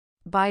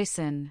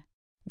Bison.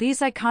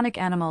 These iconic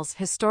animals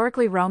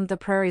historically roamed the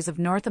prairies of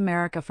North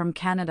America from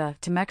Canada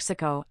to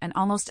Mexico and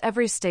almost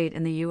every state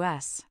in the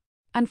U.S.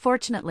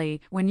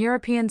 Unfortunately, when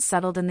Europeans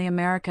settled in the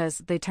Americas,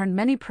 they turned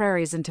many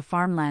prairies into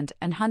farmland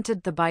and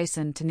hunted the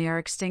bison to near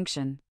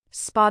extinction.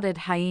 Spotted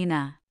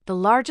hyena. The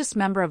largest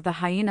member of the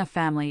hyena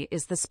family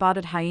is the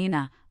spotted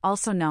hyena,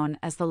 also known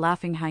as the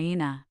laughing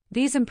hyena.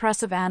 These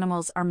impressive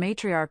animals are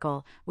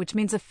matriarchal, which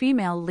means a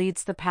female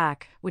leads the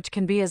pack, which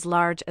can be as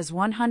large as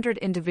 100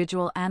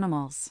 individual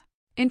animals.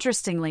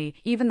 Interestingly,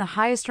 even the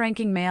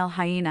highest-ranking male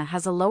hyena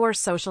has a lower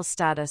social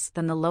status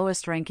than the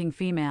lowest-ranking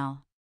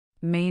female.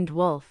 Maned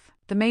wolf.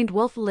 The maned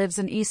wolf lives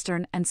in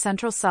eastern and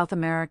central South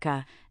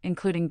America,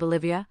 including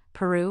Bolivia,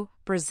 Peru,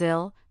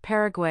 Brazil,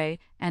 Paraguay,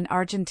 and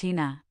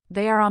Argentina.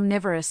 They are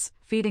omnivorous,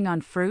 feeding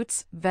on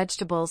fruits,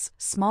 vegetables,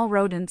 small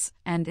rodents,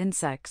 and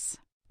insects.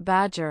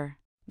 Badger.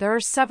 There are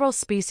several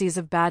species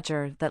of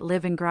badger that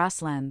live in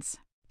grasslands.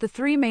 The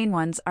three main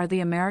ones are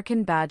the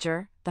American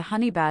badger, the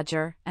honey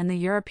badger, and the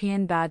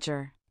European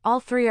badger.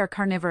 All three are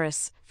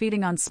carnivorous,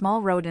 feeding on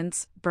small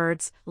rodents,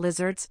 birds,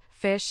 lizards,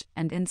 fish,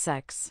 and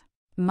insects.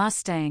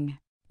 Mustang.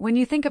 When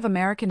you think of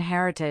American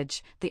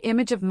heritage, the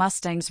image of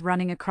mustangs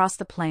running across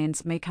the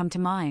plains may come to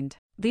mind.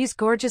 These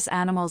gorgeous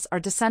animals are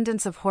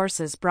descendants of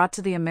horses brought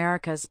to the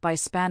Americas by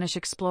Spanish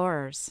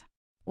explorers.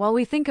 While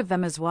we think of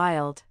them as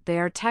wild, they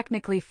are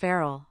technically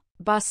feral.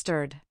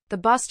 Bustard. The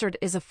bustard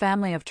is a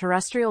family of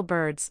terrestrial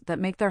birds that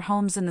make their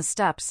homes in the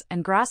steppes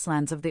and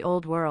grasslands of the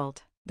Old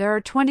World. There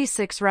are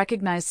 26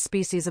 recognized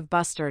species of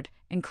bustard,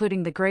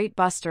 including the great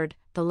bustard,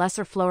 the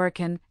lesser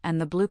florican, and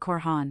the blue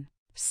corhan.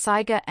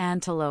 Saiga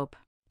antelope.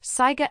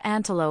 Saiga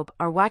antelope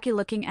are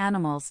wacky-looking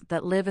animals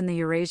that live in the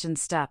Eurasian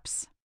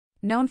steppes.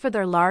 Known for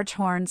their large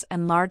horns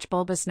and large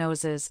bulbous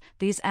noses,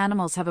 these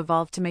animals have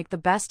evolved to make the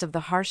best of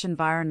the harsh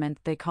environment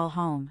they call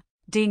home.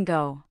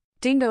 Dingo.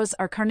 Dingoes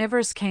are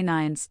carnivorous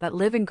canines that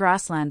live in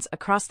grasslands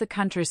across the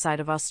countryside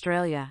of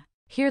Australia.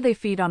 Here they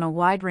feed on a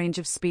wide range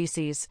of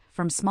species,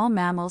 from small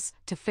mammals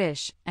to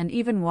fish, and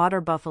even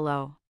water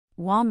buffalo.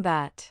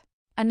 Wombat.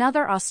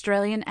 Another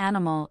Australian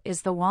animal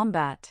is the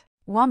wombat.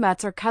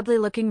 Wombats are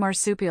cuddly-looking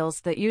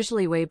marsupials that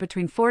usually weigh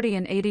between 40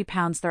 and 80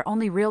 pounds. Their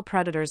only real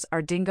predators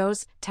are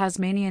dingoes,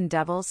 Tasmanian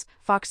devils,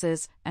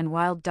 foxes, and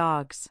wild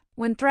dogs.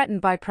 When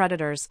threatened by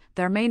predators,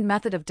 their main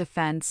method of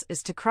defense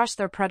is to crush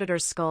their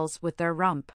predators' skulls with their rump.